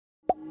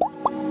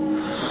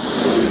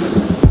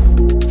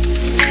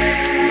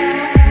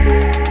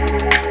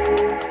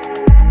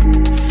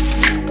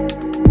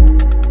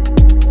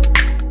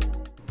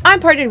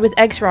am partnered with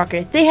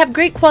X-Rocker. They have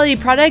great quality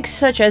products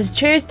such as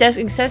chairs, desks,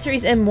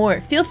 accessories, and more.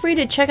 Feel free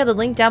to check out the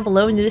link down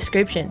below in the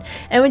description.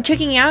 And when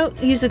checking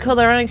out, use the code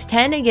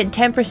Ironics10 and get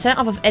 10%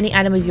 off of any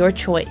item of your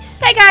choice.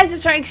 Hey guys,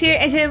 it's Ironics here,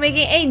 and today I'm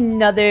making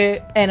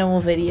another animal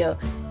video.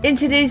 In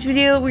today's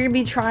video, we're going to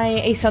be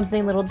trying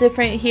something a little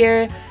different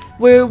here,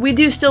 where we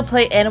do still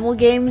play animal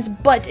games,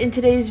 but in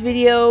today's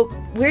video,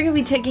 we're going to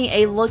be taking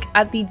a look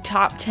at the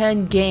top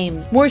 10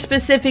 games. More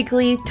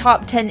specifically,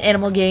 top 10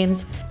 animal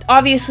games.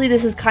 Obviously,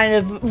 this is kind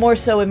of more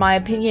so in my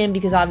opinion,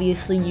 because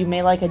obviously you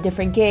may like a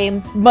different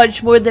game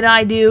much more than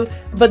I do,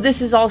 but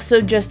this is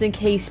also just in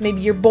case maybe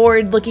you're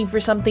bored looking for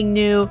something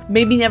new,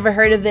 maybe never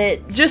heard of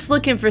it, just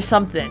looking for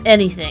something,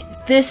 anything.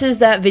 This is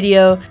that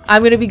video.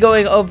 I'm going to be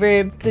going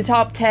over the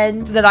top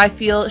 10 that I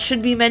feel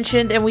should be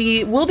mentioned, and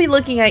we will be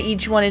looking at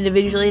each one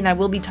individually, and I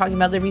will be talking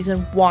about the reason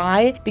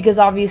why, because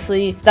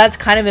obviously that's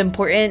kind of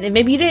important, and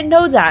maybe you didn't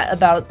know that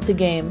about the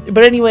game.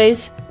 But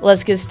anyways,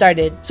 let's get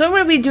started. So I'm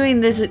going to be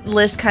doing this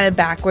list kind of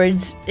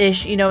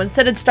backwards-ish, you know,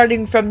 instead of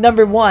starting from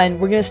number 1,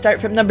 we're going to start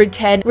from number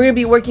 10. We're going to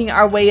be working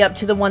our way up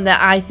to the one that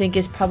I think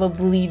is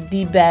probably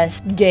the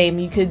best game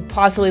you could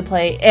possibly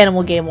play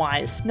animal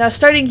game-wise. Now,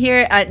 starting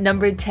here at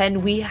number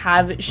 10, we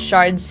have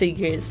Shard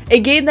Seekers, a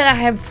game that I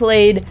have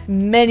played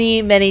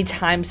many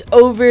times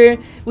over.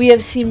 We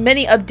have seen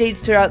many updates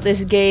throughout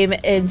this game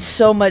and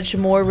so much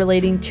more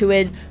relating to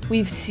it.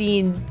 We've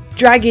seen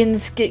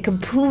dragons get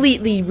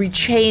completely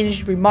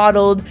rechanged,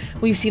 remodeled.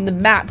 We've seen the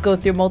map go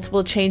through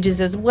multiple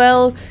changes as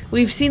well.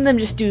 We've seen them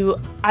just do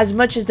as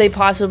much as they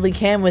possibly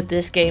can with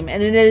this game,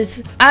 and it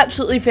is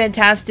absolutely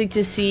fantastic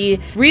to see.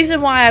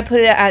 Reason why I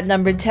put it at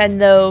number 10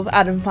 though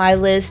out of my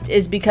list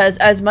is because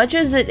as much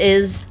as it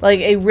is like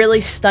a really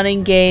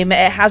stunning game,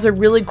 it has a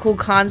really cool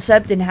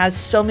concept and has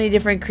so many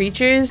different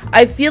creatures.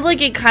 I feel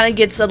like it kind of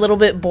gets a little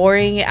bit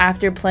boring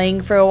after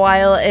playing for a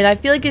while, and I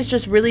feel like it's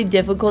just really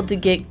difficult to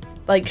get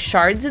like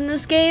shards in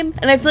this game,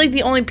 and I feel like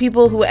the only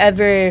people who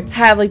ever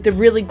have like the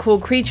really cool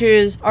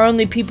creatures are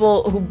only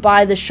people who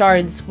buy the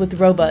shards with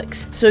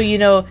Robux. So you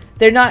know,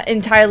 they're not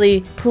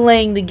entirely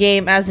playing the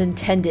game as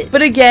intended.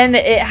 But again,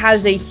 it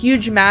has a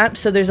huge map,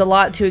 so there's a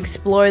lot to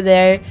explore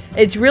there.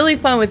 It's really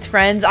fun with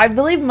friends. I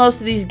believe most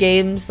of these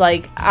games,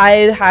 like, I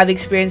have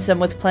experienced them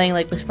with playing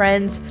like with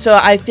friends, so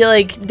I feel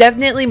like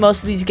definitely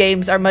most of these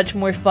games are much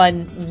more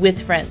fun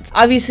with friends.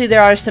 Obviously,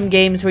 there are some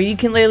games where you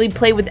can literally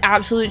play with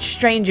absolute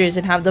strangers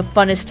and have the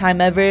funnest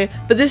time ever,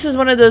 but this is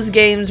one of those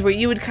games where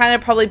you would kind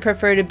of probably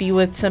prefer to be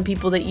with some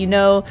people that you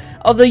know,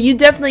 although you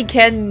definitely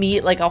can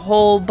meet like a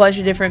whole bunch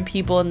of different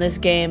people in this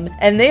game,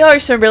 and they are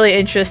some really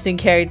interesting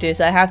characters,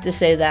 I have to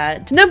say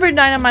that. Number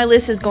 9 on my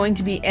list is going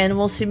to be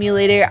Animal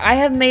Simulator. I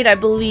have made, I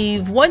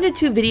believe, 1 to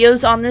 2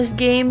 videos on this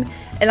game,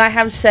 and I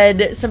have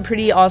said some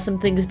pretty awesome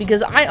things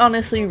because I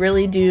honestly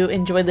really do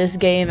enjoy this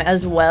game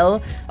as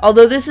well.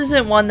 Although this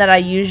isn't one that I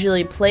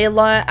usually play a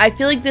lot, I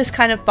feel like this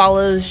kind of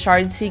follows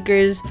Shard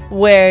Seekers,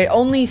 where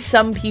only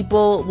some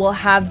people will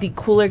have the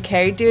cooler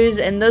characters,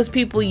 and those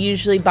people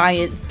usually buy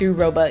it through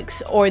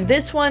Robux. Or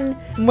this one,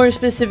 more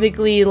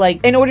specifically,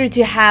 like, in order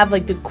to have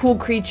like the cool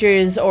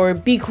creatures or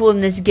be cool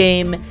in this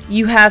game,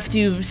 you have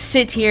to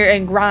sit here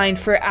and grind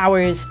for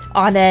hours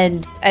on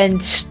end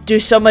and do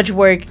so much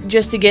work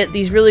just to get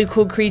these really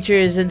cool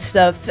creatures and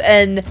stuff.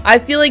 And I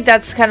feel like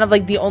that's kind of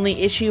like the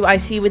only issue I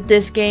see with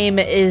this game,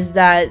 is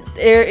that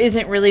there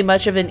isn't really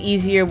much of an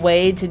easier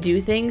way to do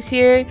things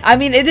here. I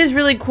mean, it is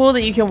really cool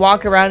that you can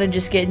walk around and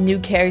just get new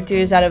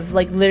characters out of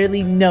like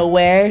literally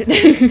nowhere.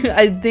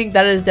 I think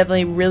that is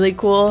definitely really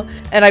cool,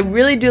 and I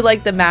really do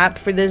like the map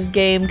for this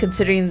game,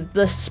 considering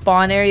the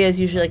spawn area is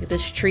usually like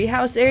this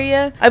treehouse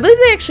area. I believe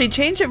they actually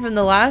changed it from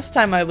the last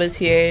time I was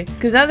here,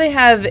 because now they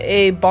have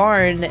a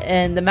barn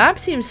and the map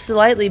seems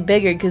slightly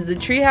bigger, because the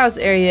treehouse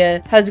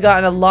area has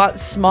gotten a lot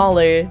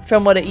smaller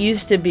from what it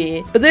used to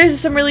be. But there's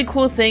some really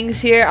cool things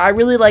here. I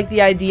really like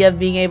the idea of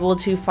being able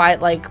to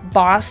fight like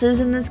bosses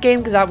in this game,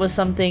 because that was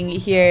something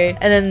here.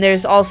 And then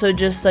there's also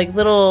just like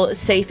little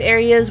safe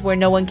areas where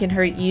no one can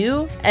hurt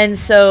you, and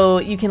so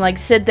you can like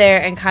sit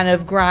there and kind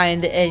of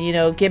grind and, you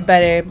know, get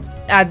better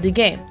at the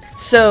game.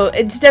 So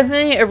it's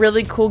definitely a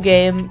really cool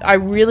game. I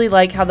really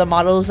like how the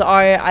models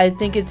are. I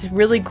think it's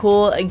really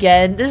cool.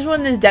 Again, this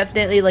one is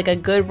definitely like a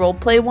good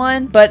roleplay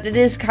one, but it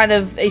is kind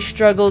of a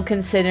struggle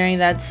considering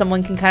that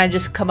someone can kind of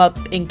just come up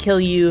and kill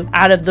you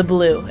out of the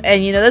blue.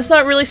 And you know, that's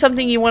not really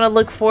something you want to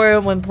look for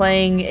when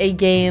playing a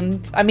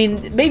game. I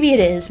mean, maybe it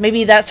is.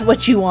 Maybe that's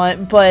what you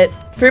want, but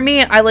for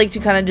me, I like to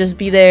kind of just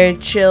be there,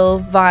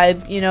 chill,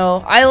 vibe, you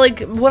know. I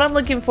like, what I'm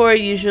looking for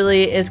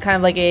usually is kind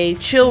of like a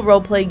chill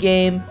roleplay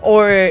game,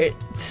 or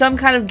some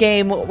kind of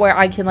game where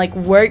I can like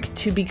work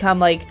to become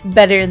like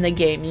better in the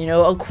game, you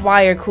know,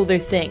 acquire cooler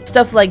things,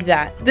 stuff like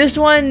that. This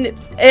one,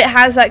 it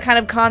has that kind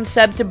of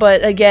concept,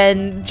 but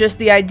again, just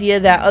the idea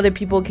that other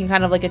people can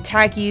kind of like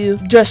attack you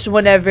just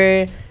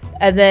whenever,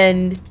 and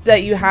then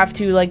that you have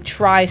to like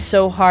try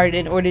so hard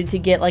in order to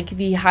get like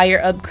the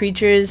higher up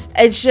creatures.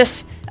 It's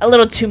just, a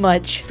little too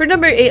much. For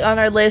number 8 on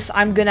our list,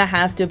 I'm gonna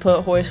have to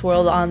put Horse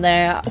World on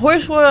there.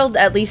 Horse World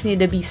at least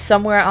needed to be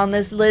somewhere on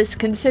this list,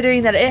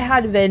 considering that it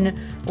had been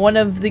one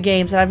of the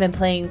games that I've been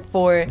playing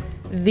for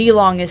the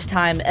longest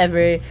time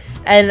ever,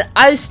 and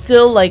I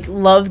still like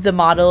love the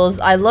models.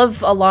 I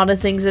love a lot of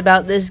things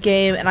about this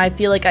game, and I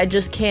feel like I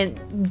just can't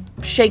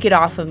shake it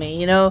off of me,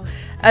 you know.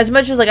 As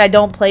much as like I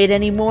don't play it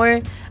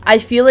anymore, I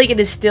feel like it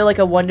is still like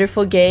a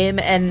wonderful game,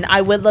 and I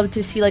would love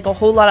to see like a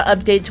whole lot of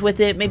updates with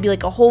it, maybe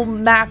like a whole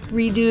map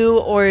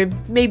redo, or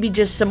maybe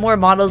just some more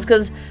models,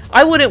 because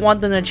I wouldn't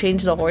want them to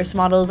change the horse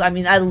models. I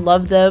mean, I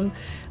love them,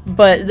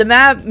 but the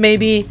map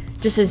maybe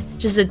just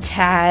a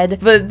tad.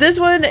 But this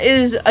one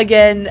is,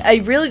 again,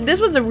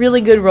 this one's a really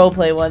good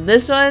roleplay one.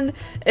 This one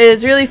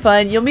is really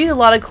fun. You'll meet a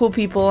lot of cool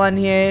people on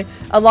here,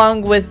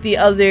 along with the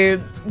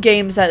other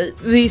games that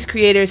these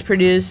creators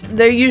produce.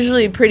 They're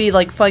usually pretty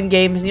like fun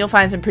games, and you'll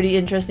find some pretty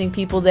interesting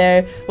people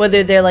there,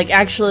 whether they're like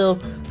actual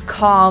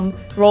calm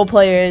role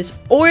players,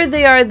 or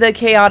they are the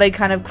chaotic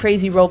kind of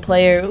crazy role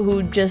player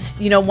who just,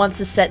 you know, wants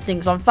to set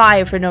things on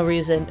fire for no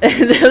reason.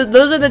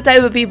 Those are the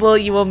type of people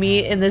you will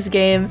meet in this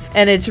game,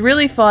 and it's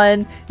really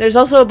fun. There's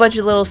also a bunch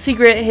of little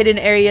secret hidden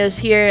areas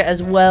here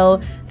as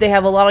well. They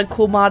have a lot of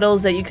cool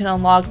models that you can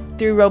unlock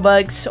through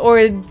Robux,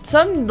 or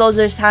some they'll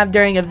just have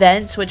during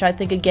events, which I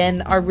think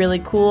again are really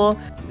cool.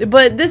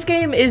 But this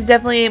game is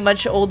definitely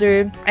much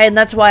older, and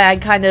that's why I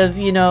kind of,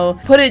 you know,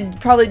 put it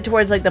probably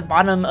towards like the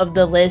bottom of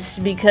the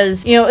list,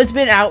 because, you know, it's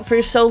been out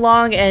for so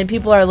long and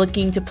people are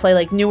looking to play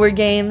like newer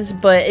games.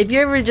 But if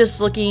you're ever just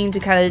looking to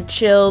kind of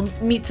chill,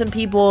 meet some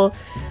people,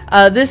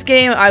 this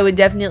game I would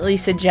definitely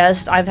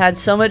suggest. I've had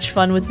so much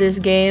fun with this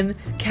game.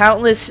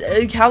 Countless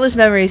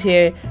memories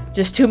here.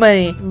 Just too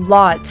many.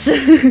 Lots.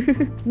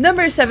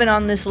 Number 7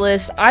 on this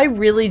list, I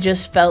really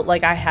just felt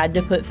like I had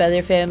to put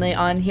Feather Family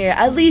on here,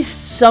 at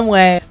least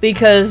somewhere,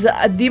 because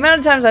the amount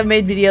of times I've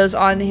made videos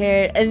on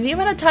here, and the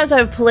amount of times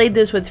I've played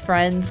this with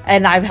friends,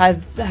 and I've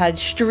had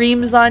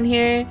streams on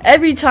here,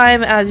 every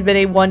time has been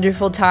a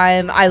wonderful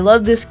time. I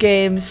love this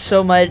game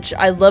so much.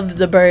 I love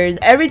the birds.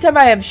 Every time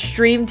I have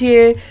streamed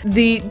here,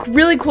 the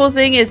really cool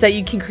thing is that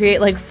you can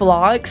create like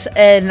vlogs,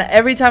 and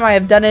every time I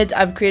have done it,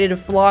 I've created a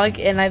vlog,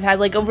 and I've had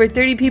like over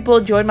 30 people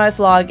join my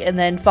vlog and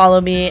then follow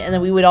me, and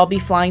then we would all be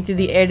flying through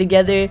the air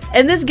together.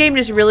 And this game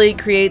just really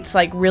creates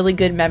like really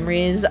good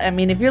memories. I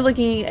mean, if you're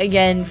looking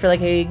again for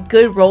like a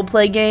good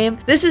roleplay game,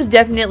 this is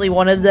definitely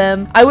one of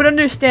them. I would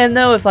understand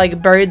though if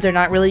like birds are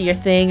not really your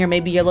thing, or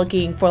maybe you're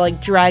looking for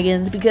like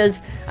dragons,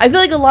 because I feel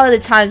like a lot of the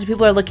times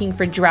people are looking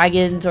for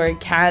dragons or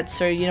cats,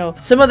 or, you know,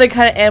 some other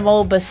kind of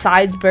animal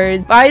besides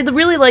birds. But I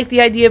really like the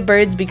idea of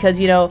birds because,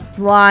 you know,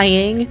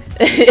 flying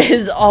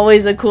is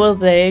always a cool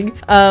thing.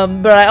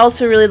 But I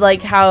also really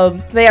like how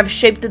they have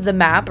shaped the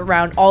map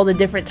around all the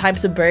different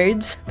types of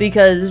birds,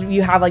 because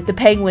you have like the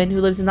penguin who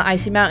lives in the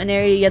icy mountain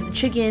area, you have the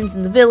chickens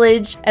in the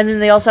village, and then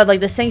they also have like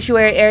the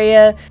sanctuary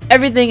area.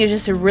 Everything is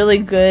just really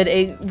good.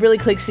 It really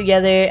clicks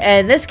together,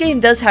 and this game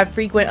does have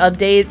frequent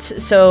updates,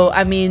 so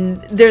I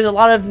mean, there's a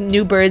lot of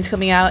new birds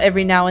coming out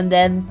every now and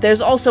then.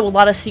 There's also a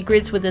lot of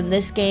secrets within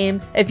this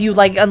game if you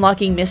like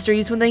unlocking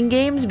mysteries within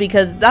games,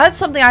 because that's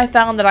something I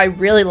found that I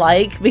really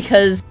like,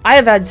 because I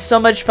have had so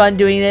much fun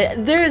doing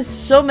it. There's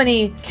so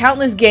many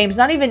countless games,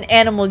 not even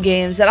animal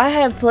games, that I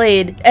have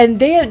played, and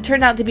they have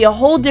turned out to be a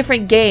whole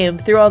different game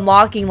through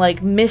unlocking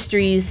like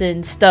mysteries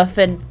and stuff,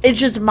 and it's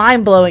just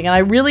mind-blowing, and I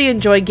really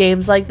enjoy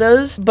games like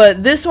those.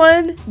 But this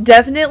one,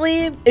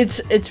 definitely,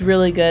 it's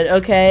really good.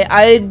 Okay,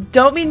 I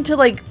don't mean to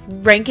like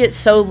rank it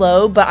so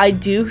low, but I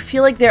do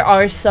feel like there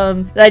are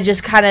some that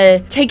just kind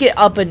of take it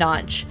up a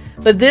notch.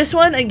 But this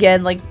one,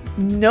 again, like,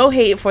 no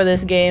hate for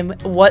this game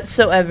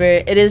whatsoever.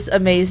 It is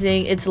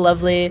amazing. It's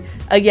lovely.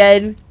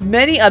 Again,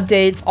 many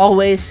updates,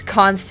 always,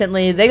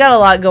 constantly. They got a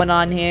lot going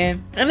on here,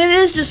 and it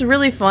is just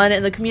really fun,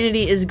 and the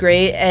community is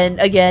great, and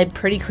again,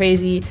 pretty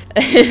crazy.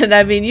 And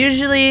I mean,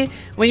 usually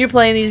when you're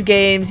playing these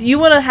games, you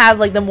want to have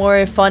like the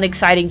more fun,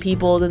 exciting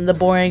people than the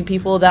boring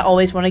people that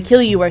always want to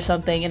kill you or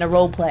something in a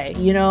role play,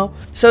 you know?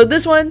 So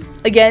this one,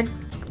 again,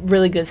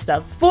 really good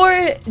stuff.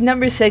 For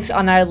number 6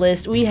 on our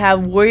list, we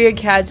have Warrior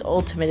Cats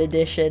Ultimate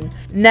Edition.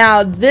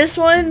 Now, this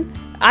one,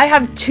 I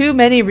have too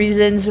many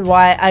reasons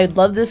why I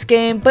love this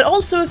game, but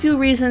also a few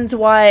reasons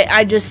why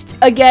I just,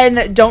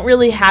 again, don't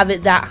really have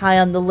it that high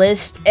on the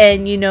list,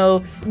 and, you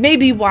know,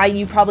 maybe why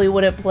you probably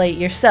wouldn't play it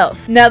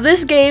yourself. Now,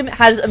 this game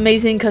has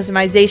amazing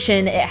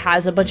customization. It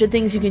has a bunch of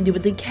things you can do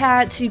with the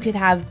cats. You can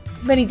have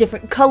many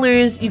different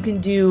colors. You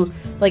can do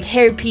like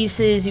hair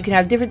pieces. You can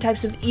have different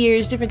types of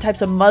ears, different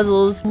types of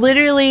muzzles,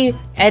 literally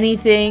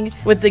anything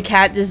with the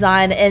cat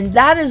design. And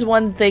that is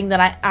one thing that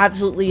I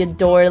absolutely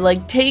adore,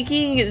 like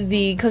taking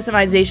the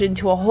customization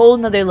to a whole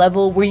nother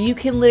level where you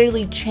can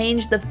literally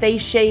change the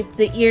face shape,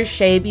 the ear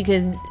shape. You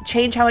can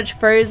change how much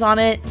fur is on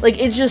it. Like,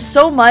 it's just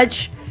so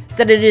much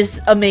that it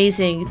is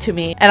amazing to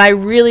me, and I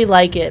really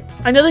like it.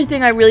 Another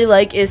thing I really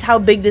like is how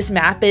big this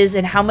map is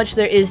and how much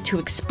there is to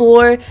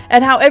explore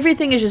and how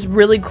everything is just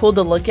really cool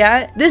to look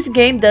at. This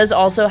game does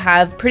also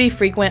have pretty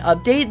frequent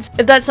updates.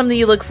 If that's something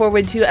you look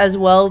forward to as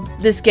well,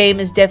 this game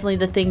is definitely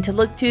the thing to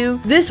look to.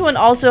 This one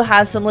also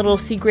has some little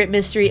secret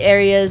mystery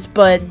areas,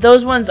 but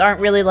those ones aren't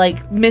really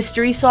like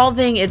mystery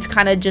solving. It's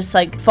kind of just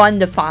like fun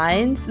to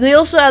find. They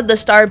also have the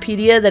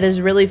Starpedia that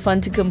is really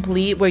fun to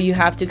complete, where you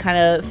have to kind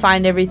of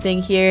find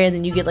everything here and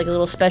then you get like a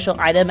little special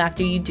item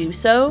after you do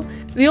so.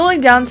 The only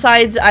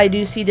downsides I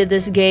do see to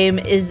this game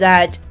is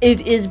that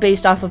it is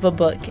based off of a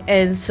book,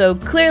 and so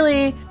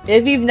clearly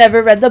if you've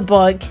never read the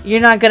book, you're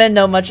not gonna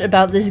know much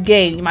about this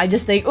game. You might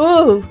just think,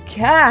 ooh,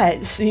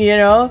 cats, you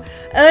know?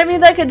 And I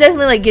mean, that could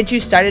definitely like get you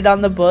started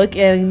on the book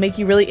and make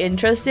you really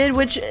interested,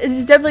 which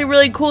is definitely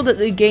really cool that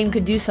the game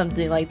could do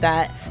something like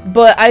that.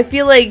 But I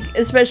feel like,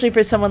 especially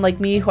for someone like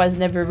me who has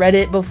never read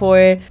it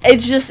before,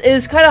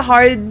 it's kind of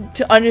hard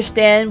to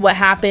understand what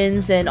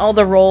happens and all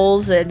the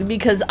roles, and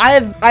because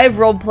I've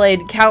role played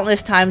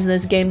countless times in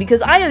this game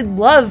because I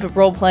love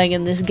role playing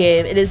in this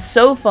game. It is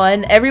so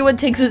fun. Everyone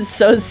takes it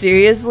so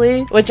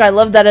seriously, which I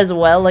love that as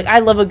well. Like, I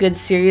love a good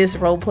serious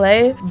role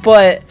play,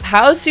 but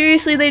how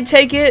seriously they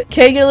take it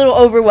can get a little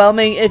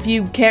overwhelming if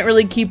you can't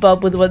really keep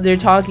up with what they're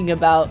talking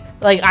about.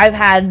 Like, I've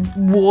had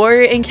war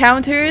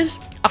encounters.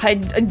 I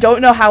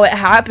don't know how it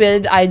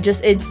happened.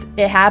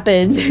 It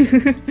happened.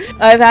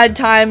 I've had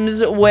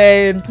times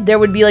where there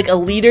would be like a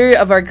leader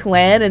of our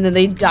clan and then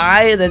they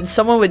die and then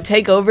someone would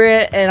take over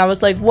it, and I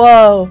was like,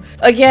 whoa,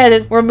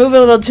 again, we're moving a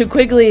little too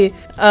quickly.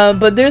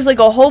 But there's like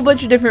a whole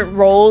bunch of different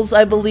roles,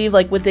 I believe,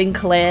 like within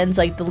clans,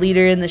 like the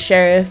leader and the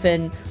sheriff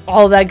and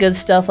all that good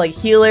stuff, like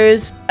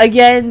healers.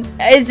 Again,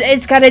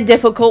 it's kind of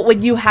difficult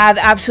when you have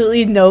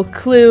absolutely no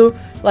clue.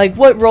 Like,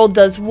 what role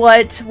does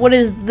what? What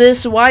is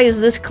this? Why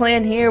is this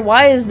clan here?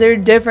 Why is there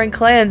different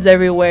clans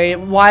everywhere?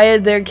 Why are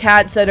there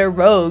cats that are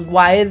rogue?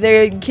 Why are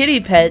there kitty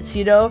pets,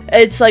 you know?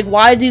 It's like,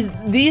 why do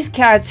these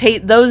cats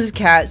hate those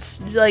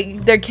cats?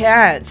 Like, they're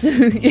cats,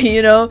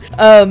 you know?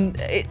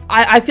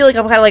 I feel like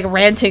I'm kind of like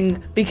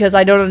ranting because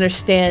I don't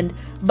understand,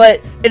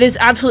 but it is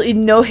absolutely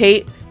no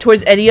hate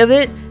towards any of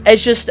it.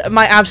 It's just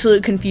my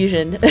absolute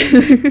confusion.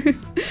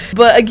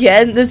 But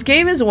again, this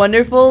game is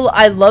wonderful.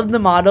 I love the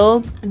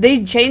model.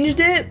 They changed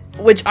it,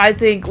 which I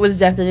think was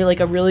definitely like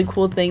a really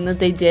cool thing that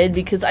they did,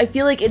 because I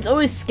feel like it's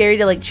always scary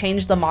to like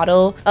change the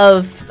model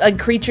of a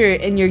creature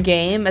in your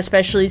game,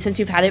 especially since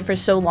you've had it for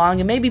so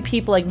long and maybe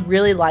people like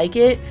really like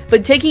it.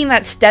 But taking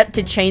that step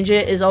to change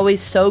it is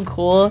always so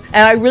cool,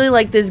 and I really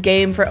like this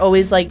game for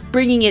always like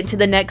bringing it to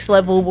the next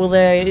level where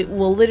they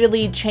will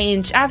literally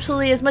change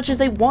absolutely as much as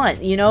they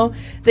want, you know?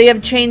 They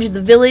have changed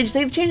the village,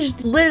 they've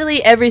changed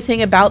literally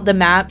everything about the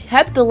map,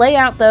 kept the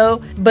layout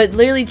though, but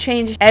literally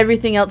changed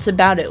everything else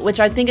about it, which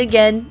I think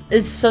again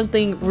is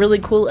something really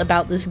cool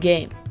about this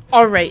game.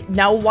 Alright,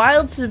 now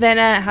Wild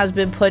Savannah has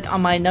been put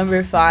on my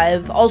number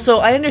 5. Also,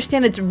 I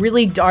understand it's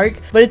really dark,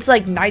 but it's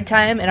like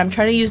nighttime and I'm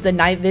trying to use the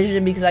night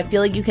vision because I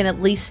feel like you can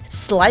at least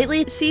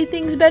slightly see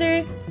things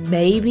better.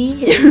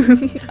 Maybe?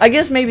 I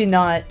guess maybe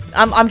not.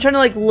 I'm trying to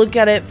like look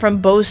at it from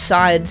both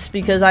sides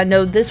because I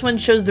know this one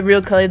shows the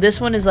real color.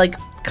 This one is like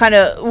kind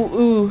of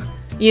ooh,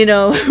 you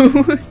know.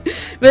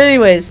 But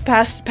anyways,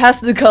 past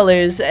the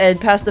colors and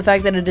past the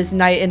fact that it is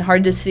night and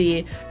hard to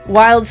see,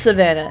 Wild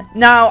Savannah.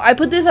 Now, I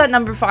put this at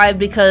number 5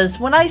 because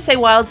when I say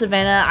Wild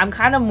Savannah, I'm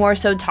kind of more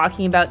so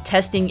talking about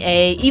Testing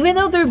A, even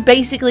though they're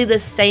basically the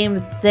same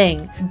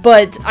thing.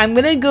 But I'm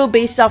gonna go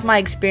based off my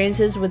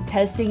experiences with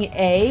Testing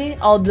A,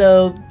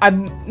 although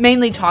I'm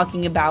mainly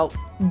talking about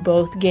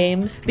both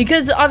games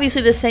because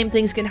obviously the same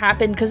things can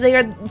happen because they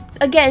are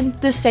again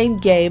the same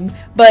game.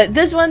 But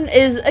this one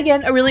is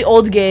again a really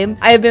old game.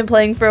 I have been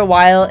playing for a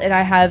while and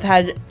I have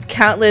had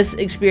countless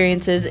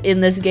experiences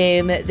in this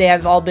game. They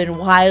have all been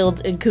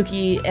wild and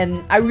kooky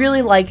and I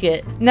really like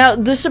it. Now,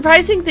 the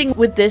surprising thing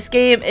with this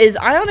game is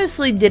I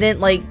honestly didn't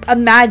like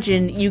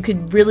imagine you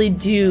could really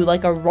do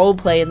like a role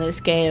play in this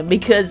game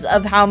because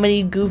of how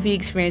many goofy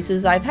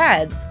experiences I've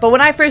had. But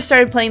when I first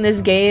started playing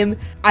this game,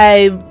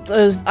 I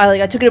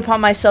took it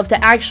upon myself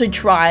to actually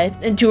try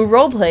and do a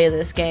role play in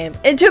this game.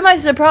 And to my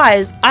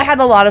surprise, I had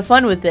a lot of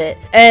fun with it.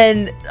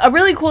 And a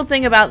really cool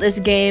thing about this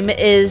game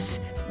is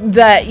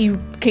that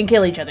you can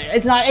kill each other.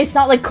 It's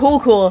not like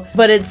cool,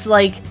 but it's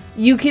like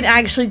you can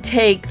actually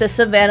take the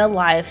Savannah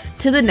life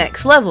to the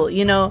next level,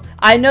 you know?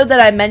 I know that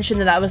I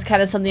mentioned that was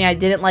kind of something I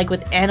didn't like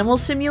with Animal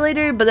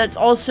Simulator, but that's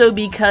also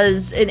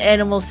because in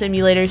Animal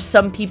Simulator,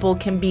 some people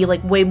can be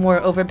like way more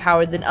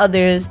overpowered than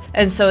others,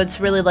 and so it's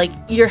really like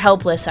you're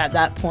helpless at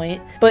that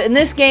point. But in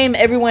this game,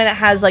 everyone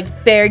has like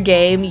fair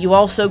game. You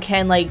also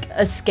can like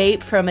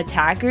escape from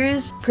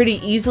attackers pretty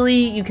easily.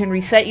 You can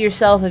reset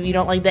yourself if you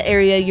don't like the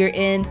area you're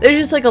in. There's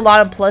just like a lot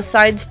of plus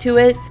sides to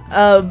it.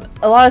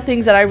 A lot of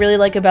things that I really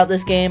like about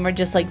this game are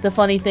just like the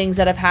funny things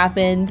that have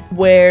happened,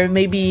 where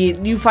maybe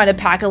you find a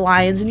pack of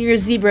lions and you're a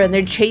zebra and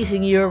they're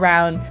chasing you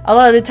around. A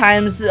lot of the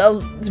times,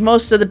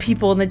 most of the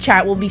people in the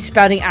chat will be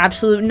spouting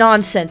absolute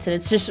nonsense, and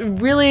it's just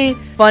really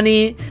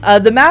funny.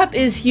 The map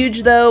is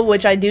huge though,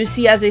 which I do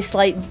see as a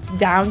slight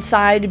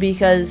downside,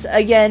 because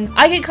again,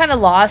 I get kind of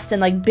lost in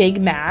like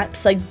big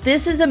maps. Like,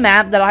 this is a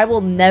map that I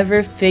will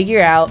never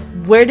figure out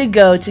where to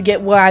go to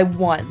get where I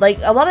want. Like,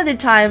 a lot of the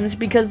times,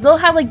 because they'll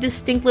have like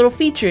distinct little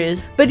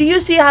features, but do you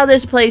see how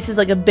this place is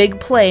like a big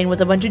plain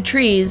with a bunch of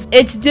trees?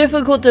 It's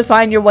difficult to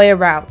find your way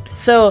around.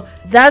 So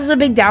that's a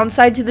big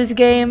downside to this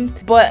game,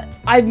 but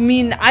I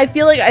mean, I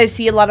feel like I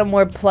see a lot of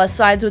more plus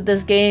sides with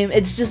this game.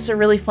 It's just a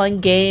really fun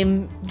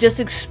game.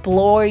 Just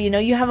explore, you know,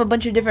 you have a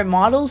bunch of different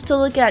models to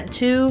look at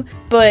too,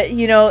 but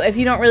you know, if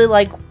you don't really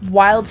like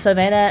Wild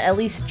Savannah, at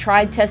least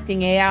try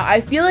testing A out.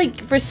 I feel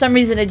like for some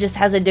reason it just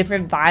has a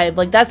different vibe.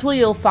 Like, that's where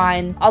you'll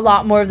find a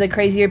lot more of the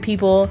crazier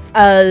people.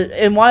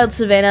 In Wild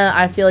Savannah,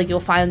 I feel like you'll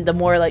find the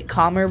more like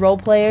calmer role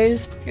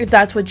players, if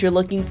that's what you're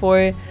looking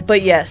for.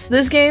 But yes,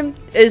 this game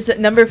is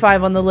number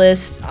 5 on the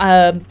list.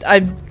 I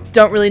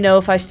don't really know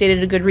if I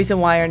stated a good reason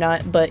why or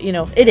not, but you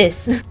know, it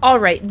is.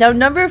 Alright, now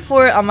number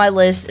 4 on my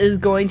list is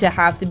going to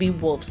have to be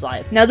Wolf's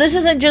Life. Now, this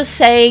isn't just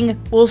saying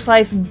Wolf's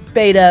Life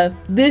beta.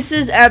 This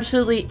is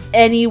absolutely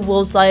any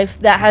Wolf's Life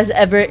that has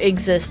ever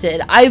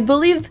existed. I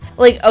believe,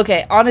 like,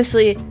 okay,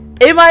 honestly,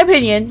 in my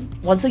opinion,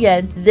 once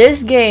again,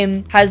 this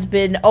game has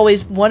been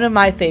always one of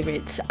my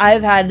favorites.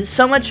 I've had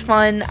so much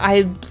fun.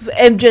 I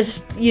am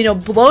just, you know,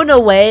 blown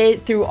away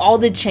through all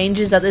the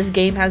changes that this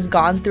game has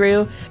gone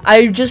through.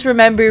 I just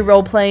remember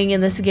role-playing in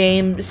this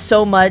game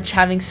so much,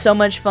 having so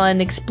much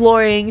fun,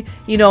 exploring,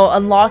 you know,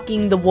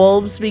 unlocking the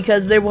wolves,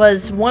 because there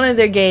was one of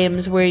their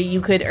games where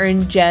you could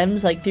earn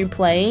gems, like, through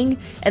playing,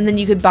 and then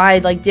you could buy,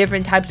 like,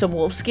 different types of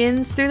wolf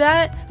skins through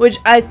that, which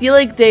I feel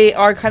like they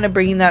are kind of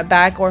bringing that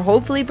back, or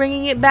hopefully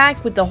bringing it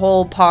back with the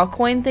whole paw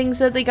coin things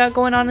that they got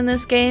going on in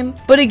this game.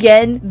 But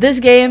again,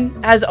 this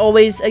game has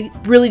always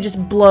really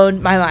just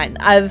blown my mind.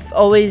 I've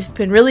always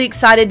been really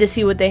excited to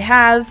see what they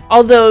have,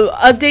 although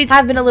updates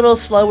have been a little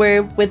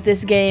slower with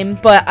this game,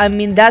 but I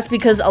mean, that's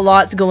because a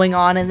lot's going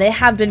on and they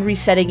have been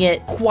resetting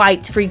it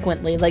quite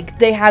frequently. Like,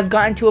 they have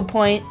gotten to a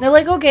point, they're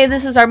like, okay,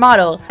 this is our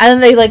model, and then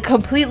they like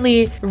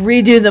completely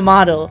redo the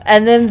model,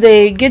 and then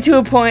they get to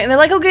a point and they're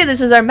like, okay,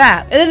 this is our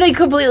map, and then they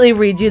completely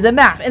redo the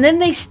map, and then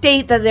they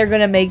state that they're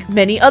gonna make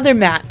many other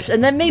maps,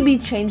 and then maybe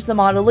change the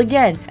model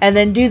again, and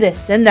then do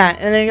this and that,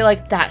 and then you're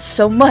like, that's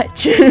so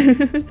much.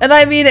 And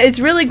I mean, it's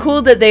really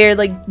cool that they're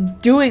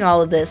like doing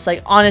all of this.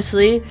 Like,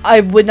 honestly,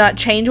 I would not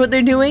change what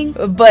they're doing,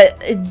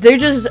 but they're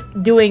just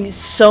doing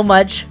so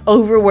much,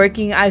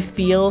 overworking, I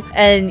feel,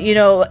 and you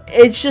know,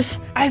 it's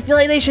just, I feel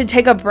like they should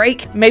take a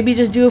break, maybe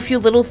just do a few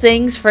little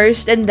things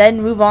first and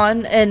then move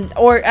on, and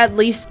or at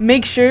least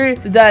make sure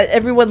that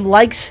everyone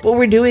likes what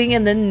we're doing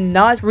and then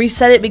not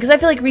reset it, because I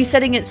feel like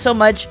resetting it so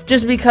much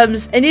just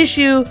becomes an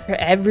issue for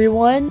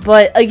everyone.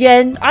 But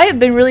again, I have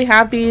been really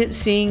happy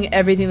seeing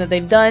everything that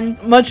they've done.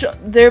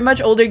 Their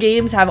much older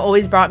games have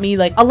always brought me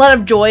like a lot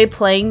of joy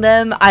playing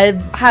them.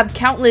 I've had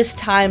countless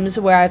times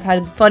where I've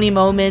had funny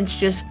moments,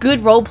 just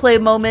good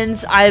roleplay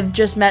moments. I've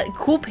just met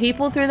cool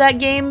people through that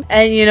game,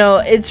 and you know,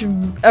 it's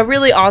a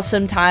really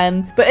awesome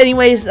time. But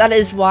anyways, that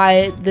is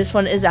why this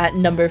one is at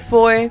number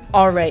 4.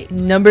 Alright,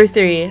 number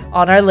 3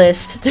 on our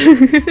list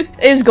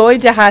is going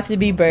to have to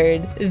be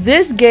Bird.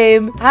 This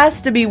game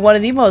has to be one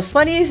of the most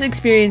funniest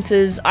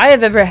experiences I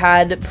have ever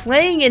had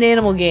playing an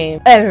animal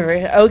game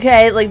ever.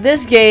 Okay, like,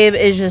 this game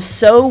is just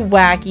so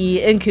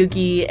wacky and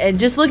kooky, and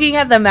just looking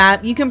at the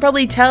map, you can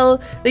probably tell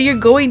that you're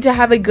going to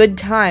have a good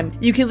time.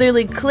 You can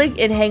literally click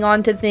and hang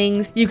on to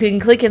things. You can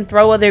click and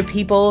throw other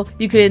people.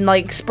 You can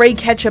like spray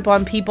ketchup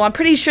on people. I'm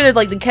pretty sure that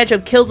like the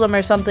ketchup kills them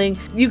or something.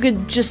 You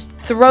could just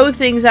throw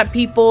things at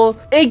people.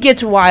 It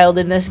gets wild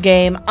in this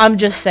game. I'm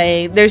just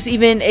saying. There's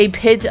even a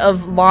pit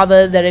of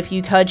lava that if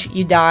you touch,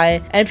 you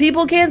die, and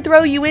people can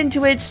throw you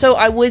into it, so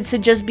I would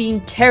suggest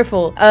being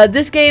careful.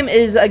 This game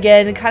is,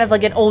 again, kind of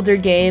like an older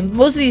game.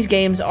 Most of these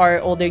games are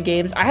older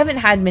games. I haven't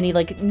had many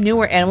like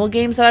newer animal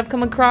games that I've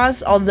come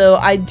across, although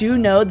I do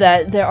know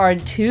that there are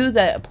 2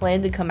 that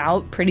plan to come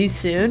out pretty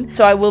soon,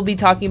 so I will be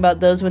talking about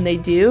those when they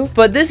do.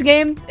 But this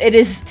game, it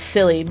is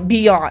silly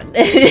beyond.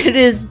 It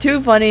is too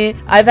funny.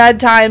 I've had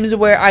times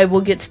where I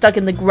will get stuck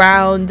in the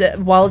ground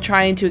while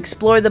trying to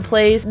explore the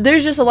place.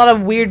 There's just a lot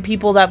of weird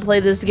people that play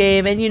this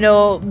game, and you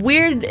know,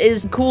 weird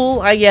is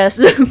cool, I guess.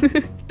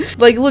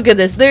 Like, look at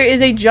this. There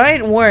is a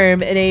giant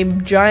worm in a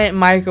giant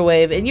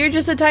microwave, and you're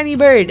just a tiny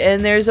bird,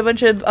 and there's a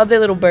bunch of other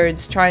little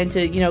birds trying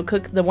to, you know,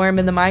 cook the worm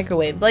in the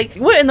microwave. Like,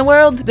 what in the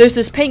world? There's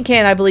this paint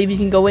can, I believe, you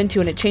can go into,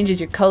 and it changes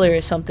your color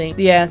or something.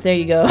 Yeah, there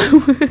you go.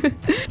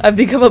 I've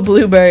become a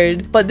blue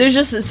bird. But there's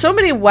just so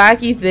many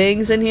wacky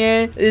things in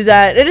here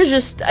that it is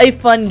just a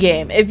fun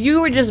game. If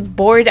you were just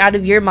bored out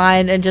of your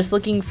mind and just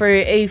looking for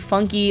a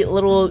funky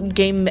little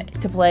game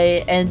to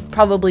play, and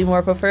probably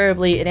more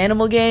preferably an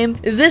animal game,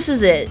 this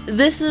is it.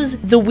 This is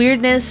the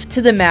weirdness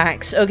to the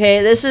max,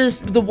 okay? This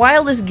is the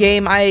wildest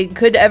game I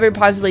could ever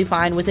possibly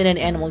find within an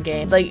animal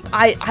game. Like,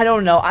 I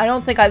don't know. I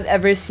don't think I've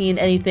ever seen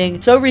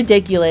anything so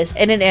ridiculous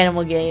in an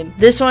animal game.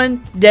 This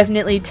one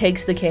definitely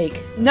takes the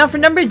cake. Now, for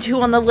number 2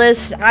 on the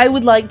list, I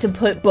would like to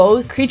put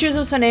both Creatures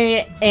of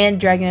Sonaria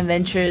and Dragon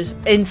Adventures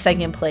in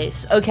second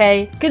place,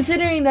 okay?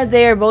 Considering that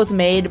they are both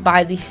made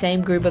by the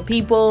same group of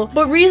people,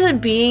 but reason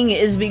being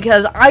is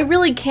because I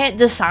really can't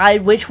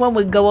decide which one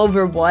would go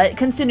over what,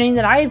 considering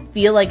that I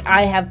feel like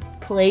I have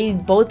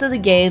played both of the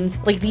games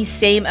like the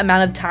same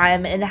amount of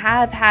time and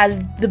have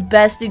had the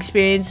best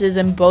experiences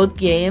in both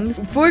games.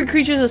 For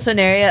Creatures of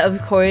Sonaria,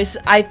 of course,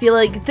 I feel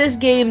like this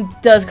game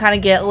does kind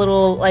of get a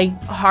little like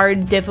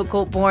hard,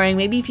 difficult, boring.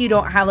 Maybe if you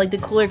don't have like the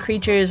cooler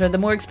creatures or the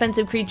more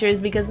expensive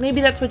creatures, because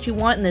maybe that's what you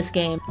want in this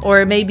game,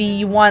 or maybe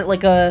you want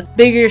like a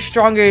bigger,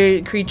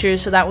 stronger creature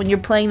so that when you're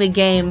playing the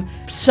game,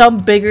 some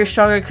bigger,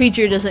 stronger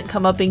creature doesn't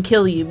come up and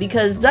kill you,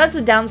 because that's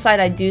a downside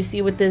I do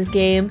see with this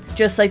game,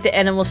 just like the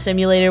Animal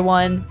Simulator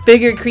one.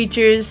 Bigger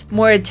creatures,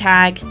 more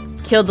attack,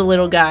 kill the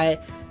little guy.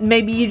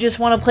 Maybe you just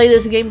want to play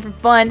this game for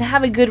fun,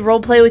 have a good role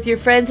play with your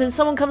friends, and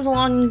someone comes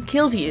along and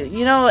kills you.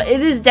 You know, it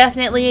is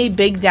definitely a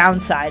big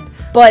downside.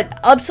 But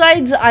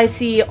upsides I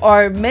see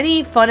are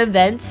many fun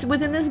events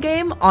within this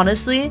game,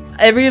 honestly.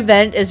 Every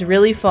event is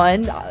really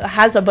fun,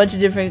 has a bunch of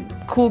different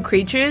cool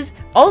creatures.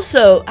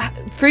 Also,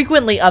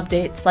 frequently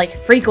updates, like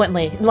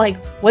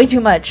way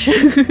too much.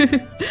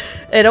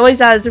 It always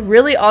has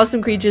really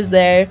awesome creatures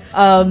there.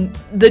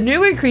 The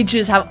newer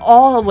creatures have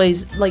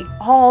always, like,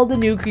 all the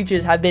new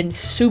creatures have been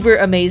super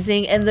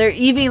amazing, and they're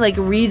even like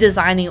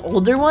redesigning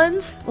older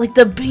ones. Like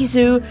the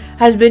Bizu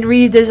has been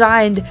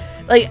redesigned.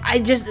 Like,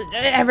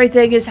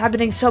 everything is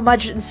happening so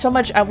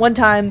much at one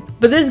time.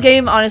 But this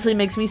game honestly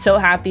makes me so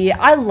happy.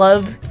 I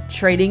love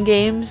trading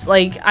games.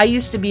 Like, I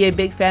used to be a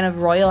big fan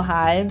of Royal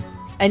High,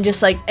 and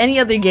just like any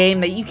other game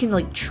that you can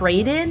like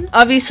trade in.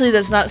 Obviously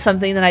that's not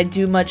something that I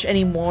do much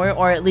anymore,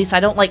 or at least I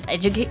don't like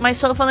educate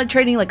myself on the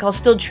trading. Like, I'll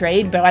still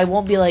trade, but I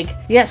won't be like,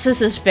 yes, this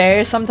is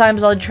fair.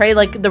 Sometimes I'll trade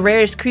like the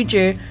rarest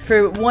creature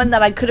for one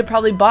that I could have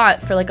probably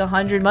bought for like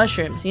 100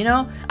 mushrooms, you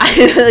know?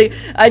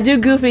 I do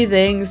goofy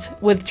things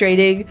with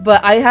trading,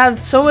 but I have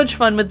so much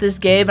fun with this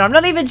game, and I'm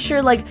not even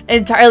sure like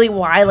entirely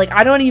why. Like,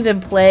 I don't even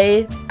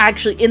play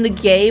actually in the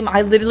game.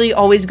 I literally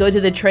always go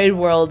to the trade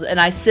world and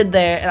I sit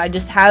there and I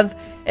just have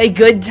a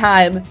good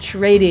time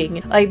trading.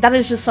 Like, that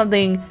is just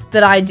something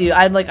that I do.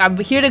 I'm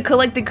here to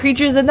collect the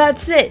creatures and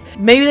that's it.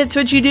 Maybe that's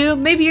what you do.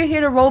 Maybe you're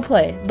here to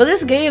roleplay. But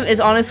this game is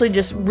honestly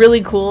just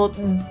really cool.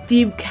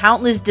 The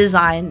countless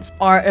designs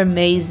are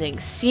amazing.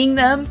 Seeing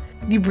them,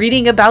 you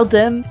reading about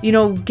them, you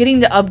know, getting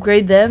to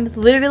upgrade them.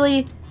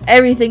 Literally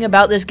everything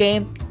about this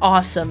game,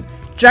 awesome.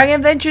 Dragon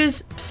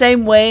Adventures,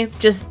 same way,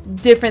 just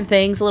different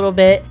things a little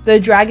bit. The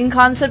dragon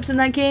concepts in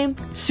that game,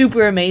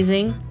 super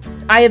amazing.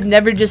 I have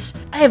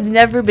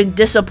never been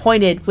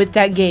disappointed with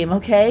that game,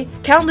 okay?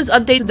 Countless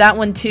updates to that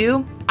one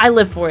too. I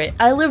live for it.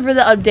 I live for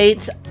the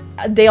updates.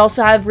 They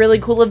also have really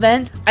cool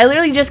events. I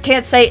literally just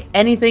can't say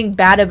anything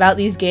bad about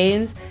these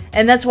games,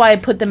 and that's why I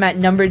put them at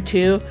number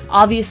 2.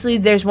 Obviously,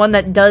 there's one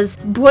that does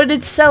put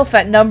itself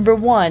at number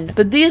 1,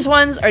 but these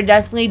ones are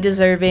definitely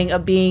deserving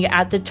of being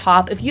at the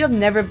top. If you have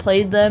never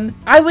played them,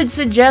 I would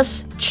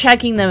suggest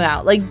checking them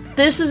out. Like,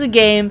 this is a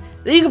game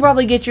that you could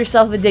probably get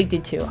yourself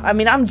addicted to. I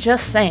mean, I'm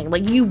just saying,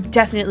 like, you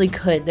definitely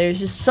could. There's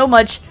just so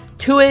much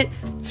to it.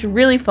 It's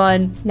really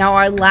fun. Now,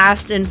 our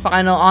last and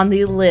final on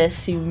the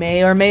list, you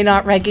may or may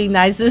not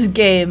recognize this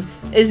game,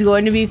 is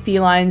going to be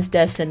Feline's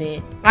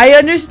Destiny. I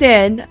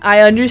understand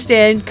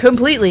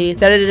completely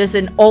that it is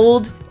an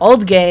old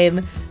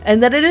game,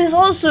 and that it is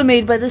also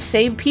made by the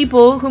same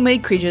people who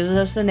made Creatures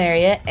of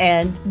Sonaria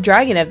and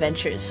Dragon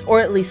Adventures, or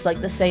at least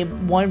like the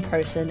same one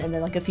person and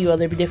then like a few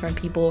other different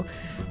people.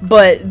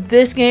 But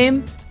this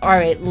game,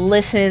 alright,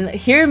 listen,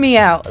 hear me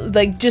out,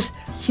 like, just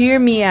hear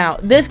me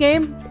out. This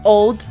game,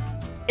 old,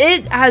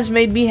 it has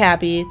made me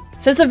happy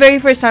since the very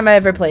first time I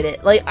ever played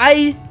it. Like,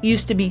 I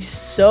used to be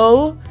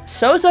so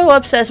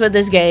obsessed with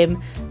this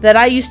game that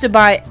I used to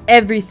buy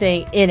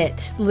everything in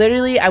it.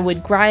 Literally, I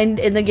would grind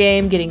in the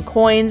game, getting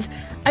coins.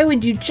 I would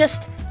do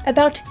just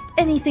about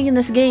anything in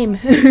this game.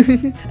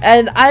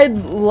 And I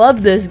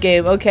love this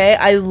game, okay?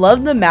 I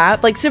love the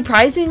map. Like,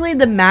 surprisingly,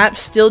 the map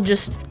still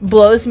just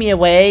blows me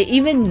away.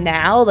 Even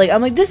now, like,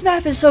 I'm like, this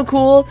map is so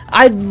cool.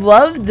 I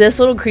love this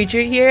little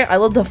creature here. I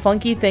love the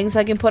funky things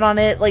I can put on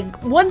it.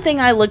 Like, one thing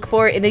I look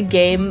for in a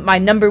game, my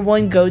number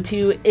 1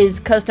 go-to is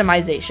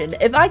customization.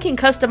 If I can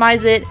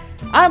customize it,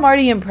 I'm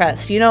already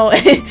impressed, you know?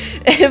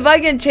 If I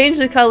can change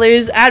the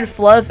colors, add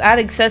fluff, add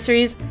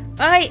accessories,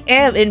 I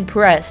am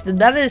impressed. And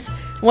that is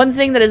one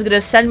thing that is going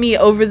to send me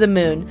over the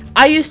moon.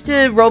 I used to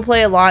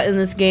roleplay a lot in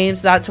this game,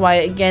 so that's why,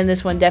 again,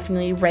 this one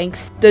definitely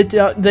ranks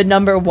the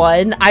number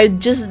 1.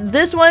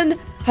 This one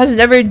has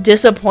never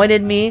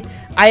disappointed me.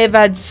 I have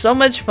had so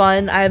much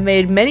fun. I have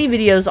made many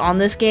videos on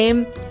this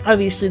game.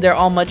 Obviously, they're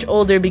all much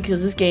older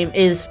because this game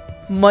is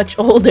much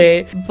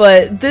older,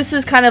 but this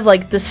is kind of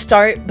like the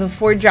start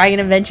before Dragon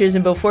Adventures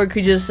and before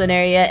Creatures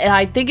Scenario, and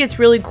I think it's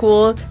really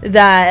cool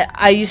that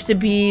I used to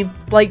be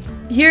like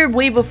here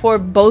way before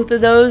both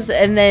of those,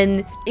 and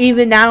then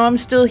even now I'm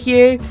still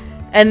here.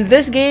 And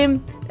this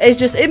game is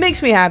just, it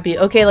makes me happy.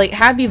 Okay, like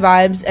happy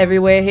vibes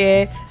everywhere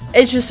here.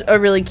 It's just a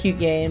really cute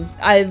game.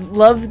 I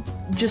love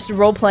just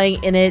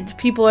role-playing in it.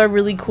 People are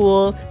really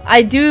cool.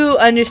 I do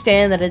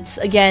understand that it's,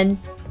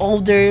 again,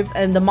 older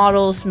and the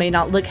models may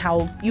not look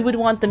how you would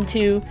want them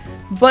to,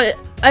 but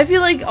I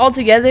feel like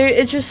altogether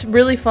it's just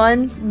really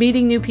fun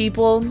meeting new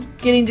people,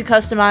 getting to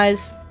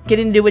customize,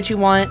 getting to do what you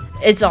want.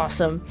 It's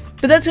awesome.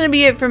 But that's going to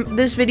be it from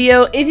this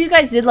video. If you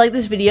guys did like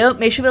this video,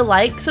 make sure to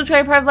like,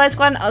 subscribe, Private Light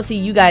Squad, and I'll see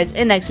you guys in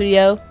the next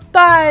video.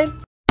 Bye!